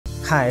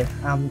Hi,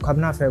 I'm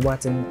Kwabena Afari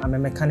Boateng. I'm a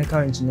mechanical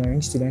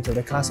engineering student of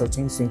the class of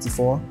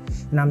 2024,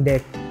 and I'm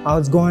the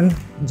outgoing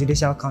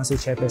Judicial Council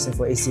Chairperson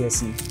for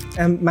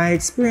ACSC. My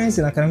experience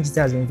in academic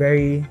has been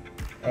very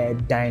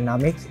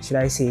dynamic, should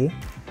I say.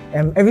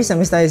 Every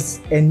semester is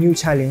a new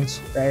challenge,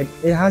 right?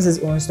 It has its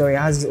own story, it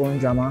has its own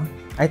drama.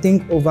 I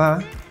think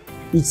over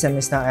each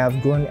semester I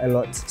have grown a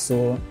lot,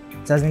 so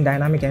it has been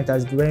dynamic and it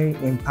has been very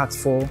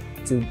impactful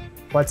to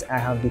what I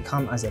have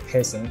become as a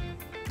person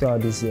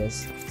throughout these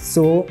years.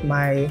 So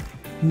my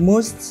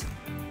most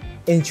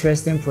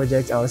interesting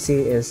project, I would say,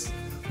 is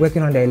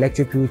working on the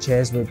electric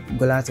wheelchairs with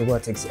Goliath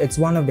Robotics. It's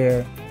one of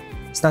the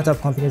startup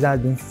companies that has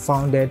been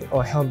founded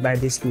or helped by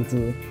this school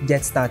to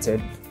get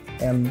started.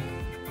 The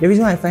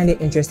reason why I find it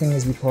interesting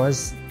is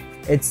because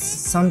it's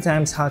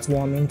sometimes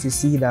heartwarming to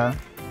see that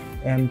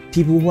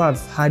people who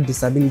have had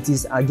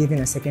disabilities are given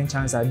a second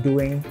chance at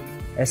doing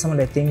some of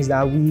the things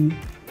that we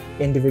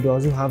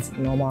individuals who have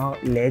normal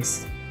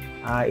legs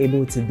are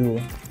able to do.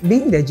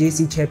 Being the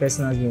JC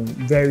chairperson has been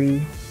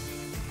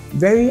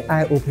very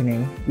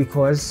eye-opening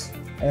because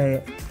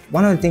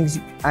one of the things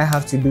I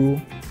have to do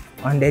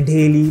on the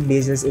daily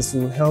basis is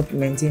to help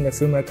maintain the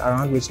framework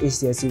around which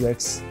ACSC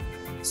works.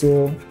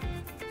 So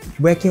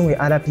working with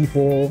other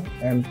people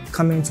and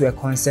coming to a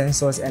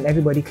consensus and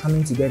everybody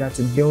coming together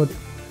to build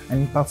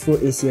an impactful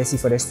ACSC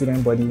for the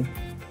student body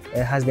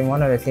has been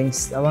one of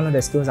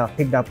the skills I've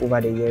picked up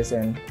over the years,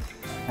 and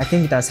I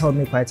think it has helped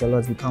me quite a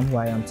lot become who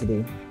I am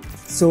today.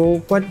 So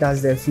what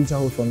does the future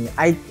hold for me?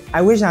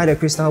 I wish I had a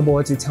crystal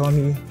ball to tell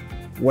me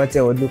what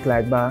it would look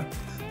like, but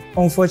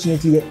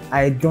unfortunately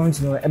I don't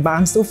know, but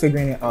I'm still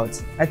figuring it out.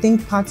 I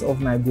think part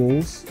of my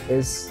goals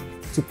is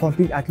to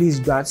complete at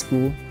least grad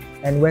school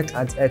and work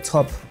at a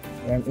top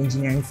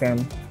engineering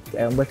firm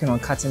working on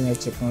cutting edge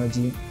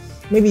technology.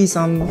 Maybe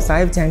some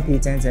 5-10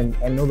 patents and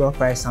a Nobel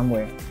Prize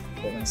somewhere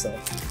for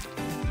myself.